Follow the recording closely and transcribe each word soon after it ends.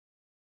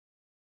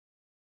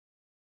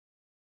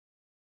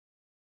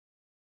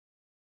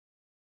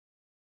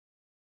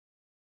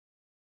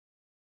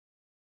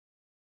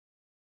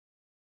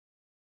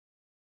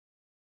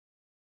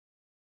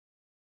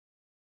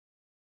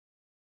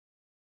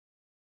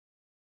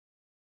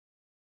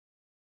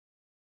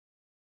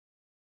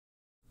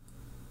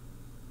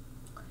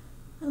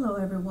Hello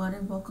everyone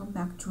and welcome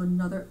back to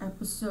another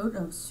episode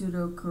of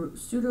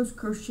Pseudo's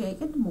Crochet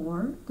and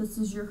More. This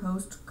is your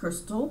host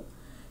Crystal.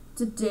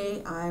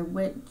 Today I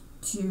went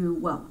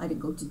I didn't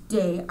go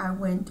today, I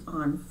went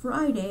on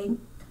Friday,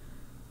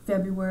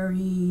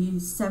 February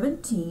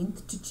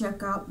 17th to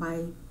check out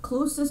my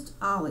closest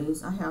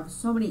Ollies. I have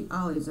so many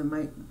Ollies in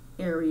my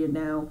area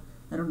now,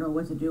 I don't know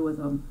what to do with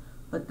them.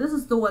 But this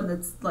is the one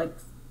that's like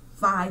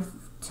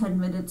 5-10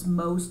 minutes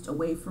most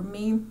away from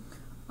me.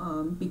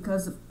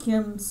 Because of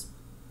Kim's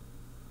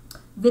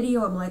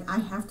video, I'm like, I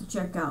have to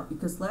check out,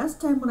 because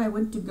last time when I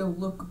went to go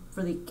look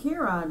for the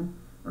Karen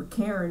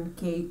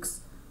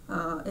cakes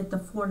at the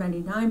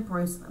 $4.99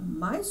 price,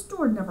 my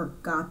store never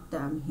got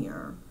them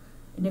here,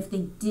 and if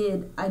they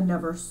did, I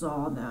never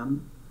saw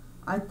them.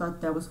 I thought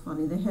that was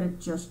funny. They had a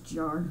Just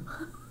Yarn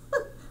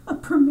a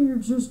Premier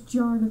Just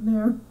Yarn in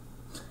there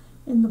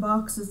in the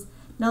boxes.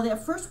 Now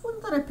that first one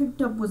that I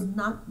picked up was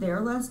not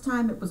there last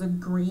time. It was a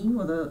green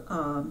with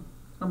a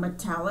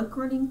metallic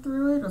running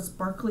through it, a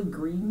sparkly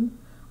green.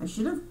 I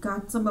should have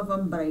got some of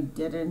them, but I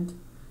didn't.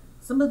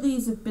 Some of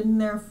these have been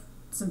there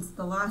since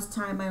the last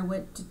time I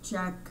went to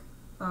check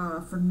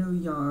for new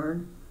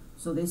yarn,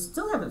 so they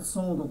still haven't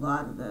sold a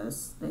lot of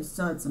this. They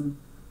still had some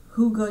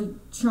Huga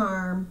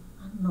charm.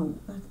 I don't know,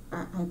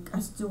 I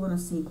still want to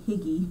say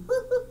Higgy,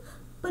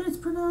 but it's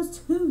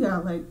pronounced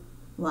Huga. Like,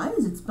 why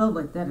is it spelled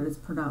like that if it's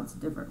pronounced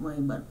differently?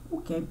 But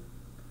okay.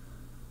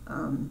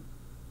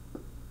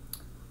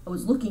 I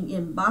was looking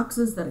in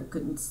boxes that I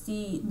couldn't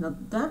see. Now,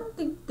 I don't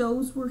think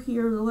those were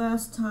here the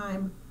last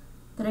time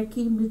that I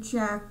came to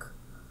check.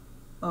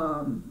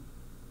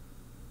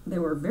 They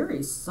were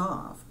very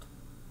soft.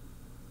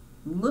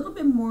 A little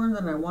bit more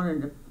than I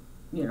wanted to,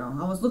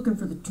 I was looking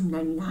for the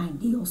 $2.99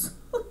 deals.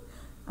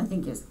 I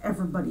think as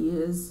everybody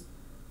is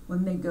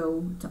when they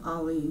go to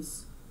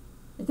Ollie's.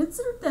 I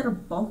considered that a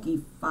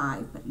bulky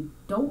 5, but I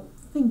don't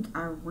think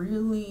I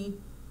really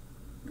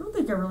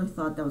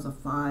thought that was a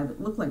 5.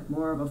 It looked like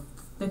more of a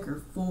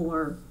thicker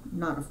 4,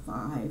 not a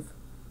 5.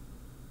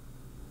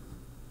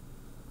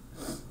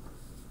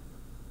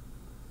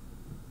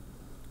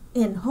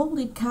 And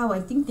holy cow, I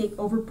think they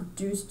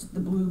overproduced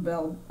the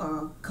Bluebell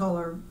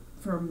color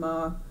from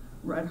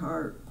Red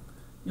Heart.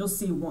 You'll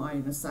see why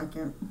in a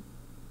second.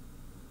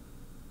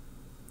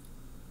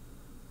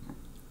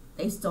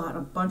 They still had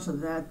a bunch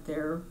of that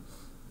there.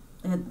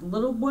 They had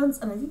little ones,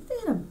 and I think they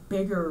had a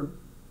bigger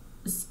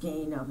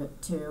skein of it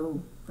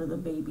too for the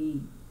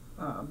baby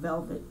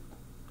velvet.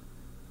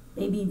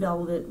 Baby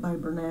Velvet by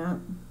Bernat.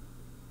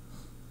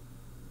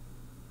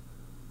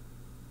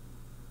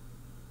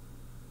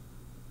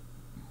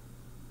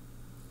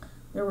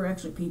 There were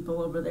actually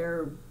people over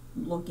there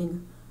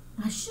looking.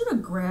 I should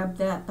have grabbed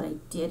that, but I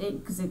didn't,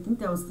 because I think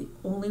that was the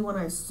only one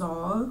I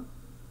saw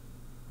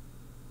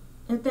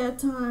at that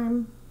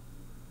time.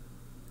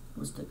 It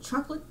was the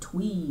chocolate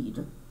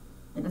tweed,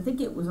 and I think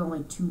it was only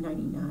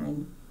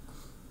 $2.99.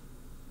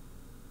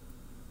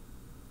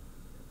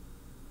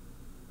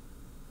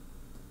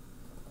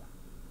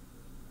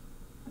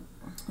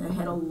 I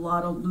had a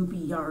lot of loopy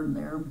yarn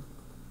there,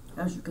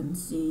 as you can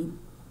see.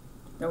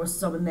 There was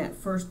some in that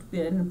first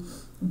bin,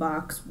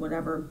 box,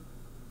 whatever,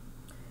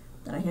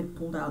 that I had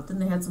pulled out. Then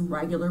they had some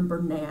regular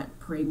Bernat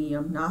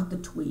premium, not the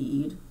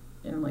tweed,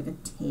 in like a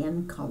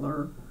tan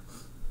color.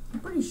 I'm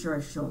pretty sure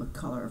I showed the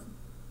color.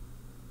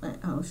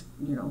 I was,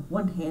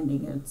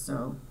 one-handing it,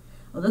 so.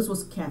 Oh, this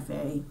was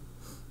Cafe.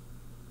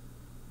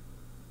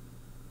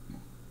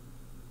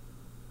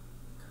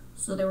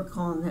 So they were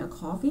calling that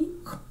coffee?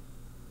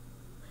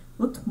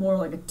 Looked more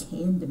like a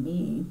tan to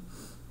me.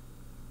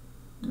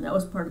 And that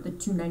was part of the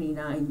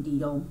 $2.99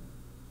 deal.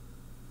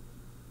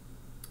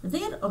 If they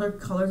had other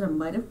colors, I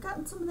might have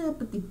gotten some of that,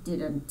 but they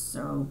didn't,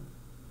 so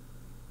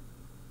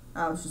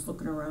I was just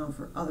looking around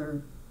for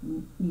other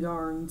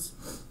yarns.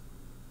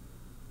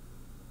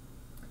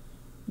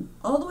 And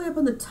all the way up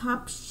on the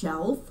top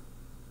shelf,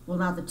 well,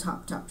 not the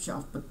top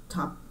shelf, but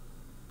the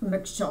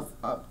next shelf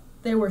up,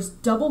 there was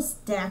double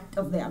stacked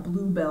of that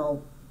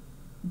Bluebell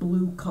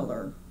blue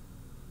color.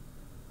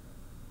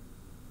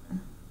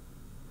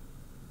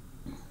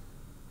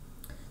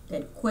 They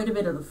had quite a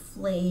bit of the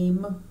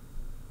flame.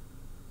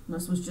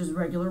 This was just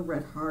regular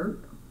Red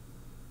Heart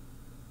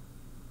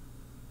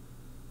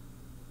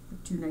for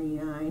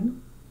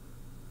 $2.99.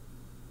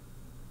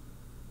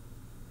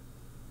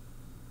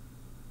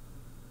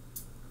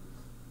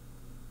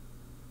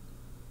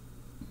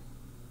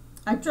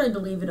 I tried to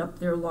leave it up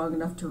there long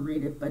enough to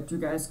read it, but you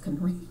guys can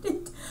read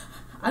it.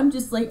 I'm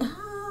just like,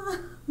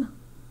 I'm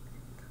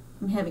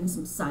having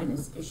some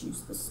sinus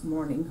issues this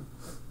morning.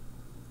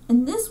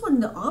 And this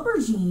one, the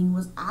aubergine,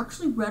 was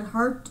actually Red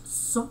Heart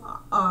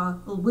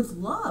with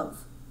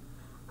love.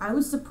 I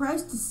was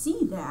surprised to see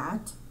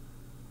that.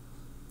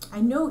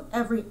 I know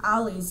every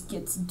Ollie's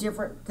gets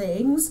different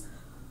things,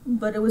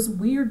 but it was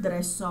weird that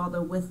I saw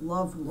the with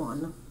love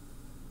one.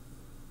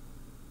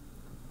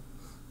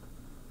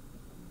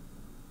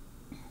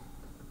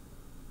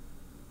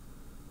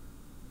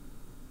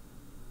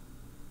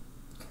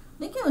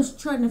 I think I was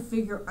trying to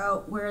figure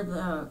out where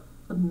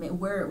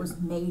it was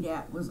made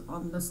at was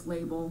on this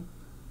label.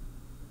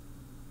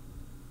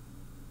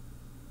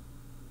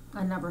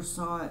 I never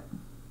saw it.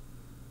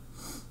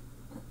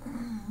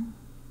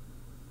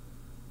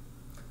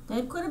 They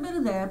had quite a bit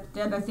of that, but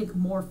they had, I think,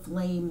 more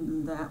flame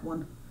than that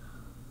one.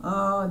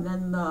 Oh, and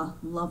then the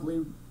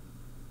lovely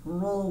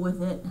roll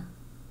with it.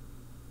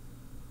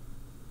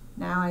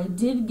 Now, I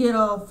did get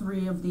all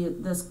three of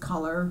this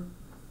color,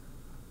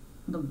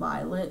 the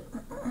violet.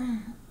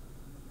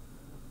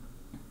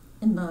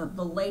 And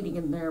the lighting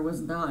in there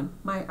was not,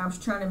 I was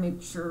trying to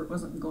make sure it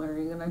wasn't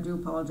glaring, and I do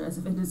apologize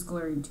if it is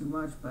glaring too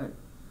much, but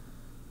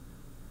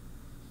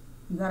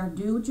you gotta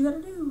do what you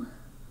gotta do.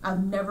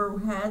 I've never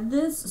had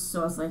this,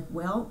 so I was like,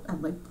 well, I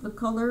liked the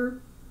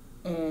color,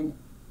 and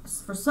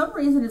for some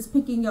reason it's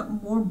picking up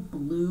more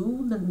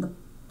blue than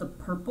the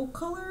purple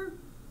color.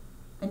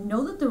 I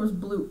know that there was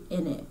blue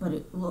in it, but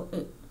it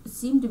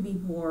seemed to be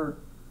more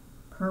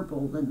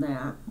purple than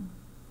that.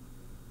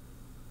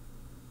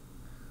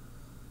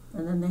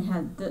 And then they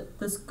had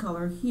this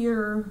color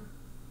here,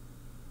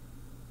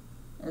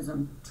 as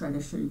I'm trying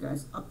to show you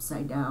guys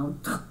upside down.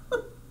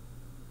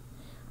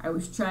 I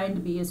was trying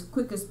to be as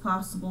quick as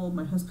possible.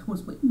 My husband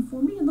was waiting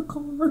for me in the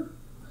car.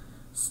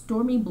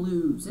 Stormy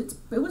Blues. It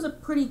was a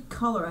pretty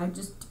color. I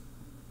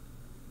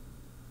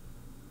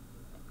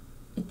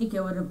think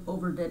I would have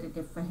overdid it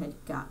if I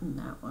had gotten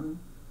that one.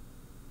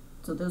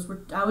 So those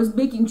were, I was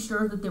making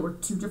sure that they were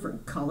two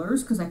different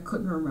colors because I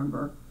couldn't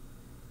remember.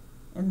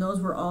 And those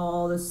were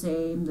all the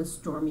same, the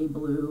Stormy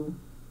Blue.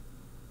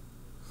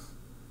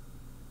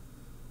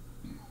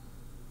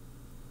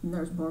 And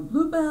there's more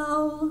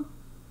Bluebell.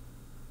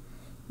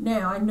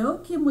 Now, I know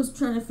Kim was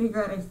trying to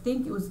figure out, I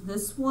think it was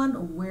this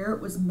one, where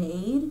it was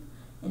made.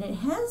 And it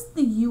has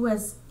the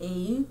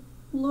USA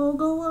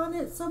logo on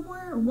it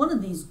somewhere. One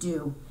of these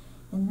do.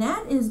 And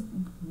that is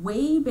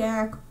way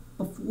back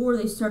before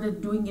they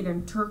started doing it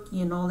in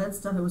Turkey and all that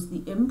stuff. It was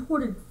the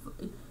imported,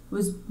 it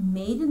was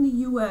made in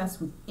the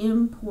US with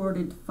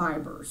imported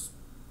fibers.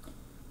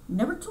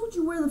 Never told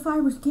you where the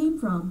fibers came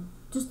from.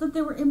 Just that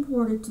they were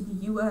imported to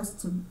the US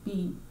to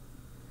be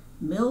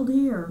milled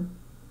here.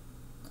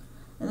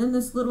 And then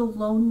this little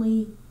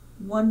lonely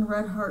one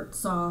red heart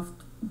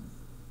soft.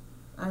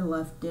 I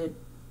left it.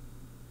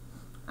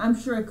 I'm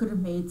sure I could have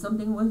made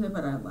something with it,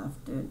 but I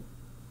left it.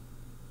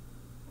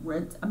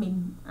 Red, I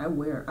mean, I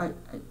wear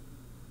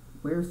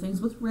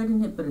things with red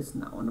in it, but it's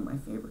not one of my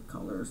favorite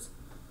colors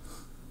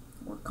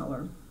or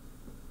color.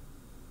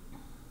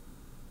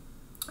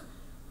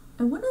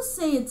 I want to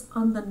say it's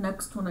on the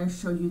next one I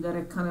showed you that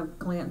I kind of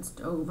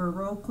glanced over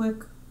real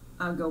quick.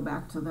 I'll go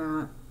back to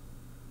that.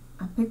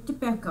 I picked it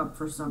back up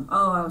for some.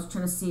 Oh, I was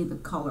trying to see the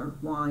color,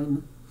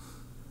 wine.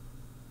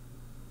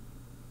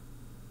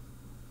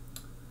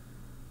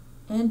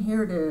 And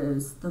here it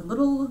is, the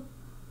little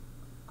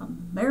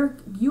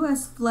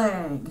US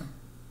flag.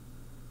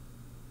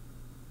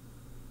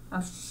 I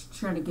was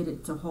trying to get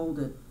it to hold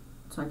it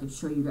so I could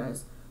show you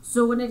guys.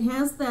 So when it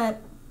has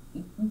that,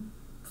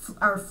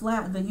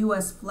 the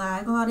US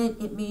flag on it,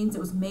 it means it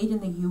was made in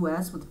the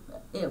US with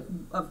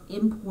of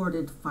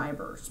imported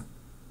fibers.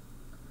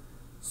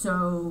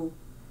 So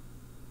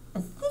I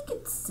think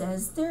it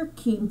says there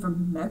came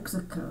from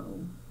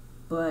Mexico,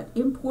 but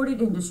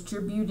imported and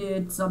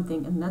distributed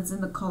something, and that's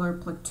in the color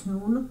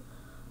platoon.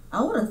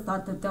 I would have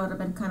thought that would have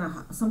been kind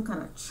of some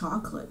kind of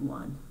chocolate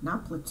one,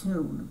 not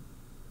platoon.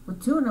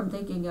 Platoon, I'm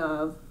thinking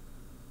of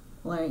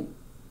like,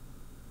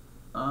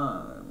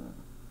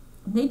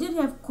 they did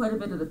have quite a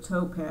bit of the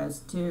topaz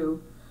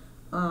too.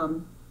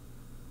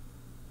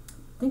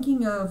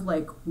 Thinking of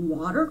like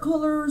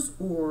watercolors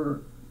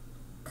or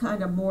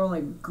kind of more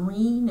like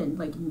green and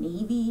like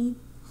navy.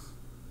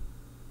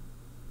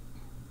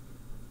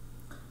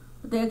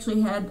 But they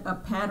actually had a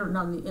pattern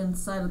on the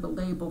inside of the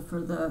label for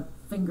the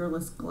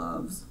fingerless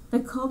gloves. They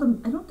called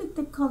them, I don't think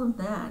they called them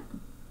that.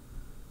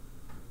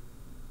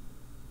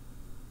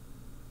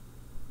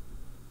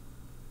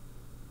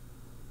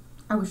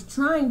 I was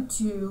trying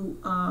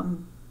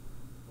to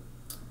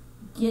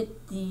get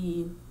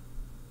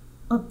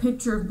a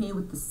picture of me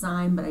with the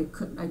sign, but I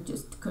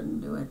just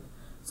couldn't do it.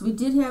 So we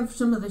did have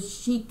some of the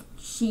chic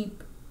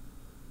sheep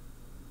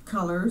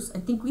colors. I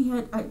think we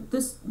had,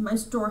 my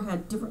store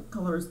had different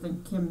colors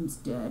than Kim's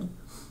did.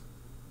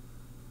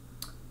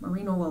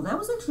 Merino wool, that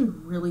was actually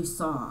really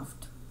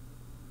soft.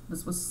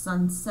 This was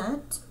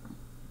Sunset.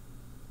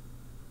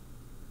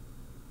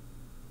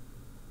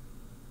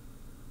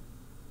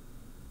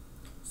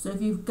 So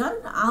if you've got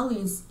an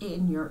Ollie's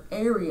in your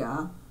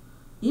area,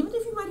 even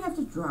if you might have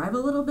to drive a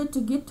little bit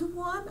to get to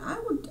one, I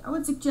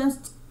would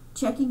suggest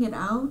checking it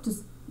out,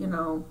 just, you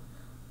know,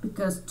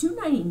 because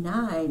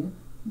 $2.99,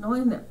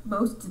 knowing that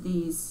most of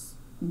these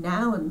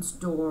now in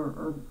store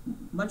are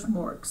much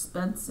more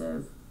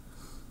expensive.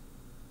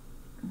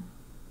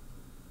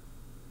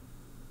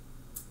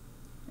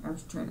 I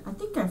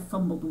think I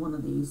fumbled one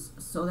of these,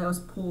 so that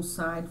was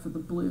poolside for the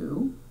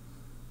blue.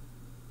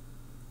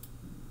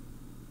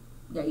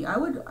 Yeah, I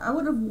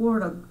would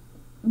have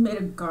made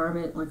a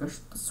garment like a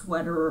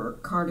sweater or a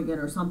cardigan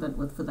or something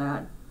for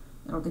that.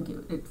 I don't think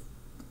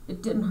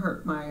it didn't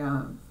hurt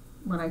my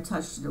when I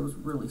touched it. It was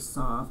really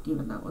soft,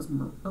 even though it was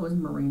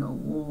merino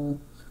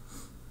wool.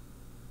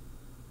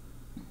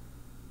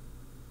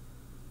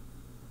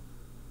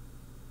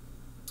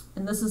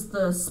 And this is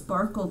the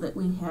sparkle that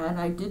we had.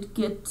 I did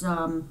get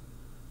 3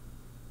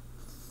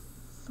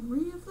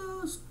 of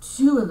those,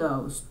 2 of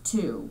those,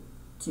 two.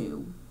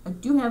 I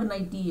do have an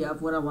idea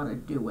of what I want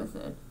to do with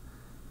it.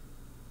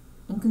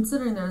 And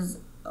considering there's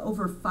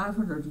over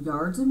 500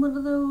 yards in one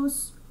of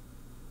those,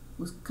 it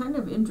was kind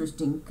of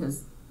interesting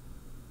because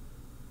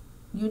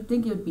you'd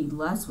think it would be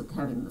less with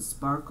having the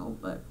sparkle,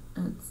 but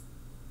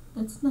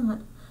it's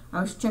not.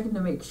 I was checking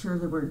to make sure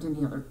there weren't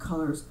any other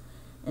colors,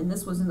 and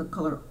this was in the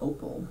color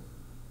opal.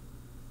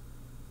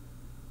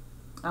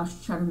 I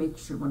was trying to make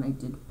sure when I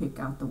did pick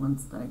out the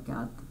ones that I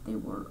got that they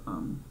were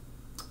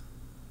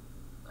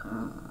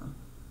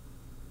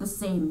the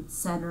same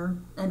center,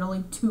 and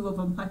only 2 of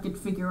them I could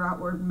figure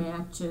out were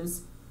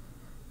matches.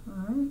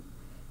 Alright,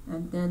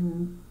 and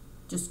then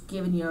just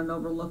giving you an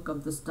overlook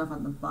of the stuff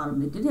on the bottom.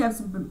 They did have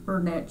some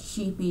Burnett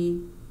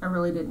Sheepy. I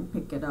really didn't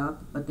pick it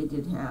up, but they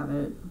did have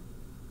it.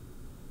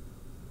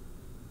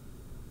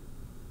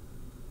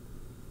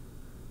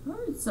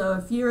 Alright, so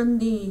if you're in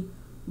the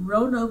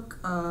Roanoke,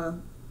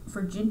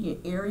 Virginia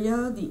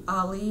area, the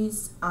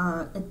Ollie's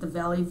at the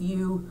Valley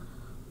View,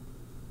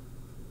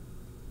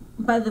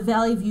 by the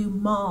Valley View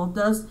Mall,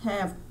 does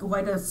have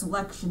quite a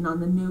selection on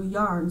the new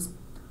yarns.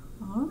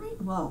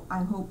 Alright, well,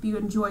 I hope you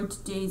enjoyed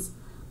today's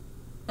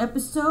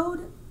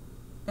episode,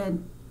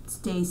 and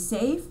stay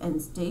safe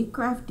and stay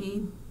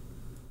crafty.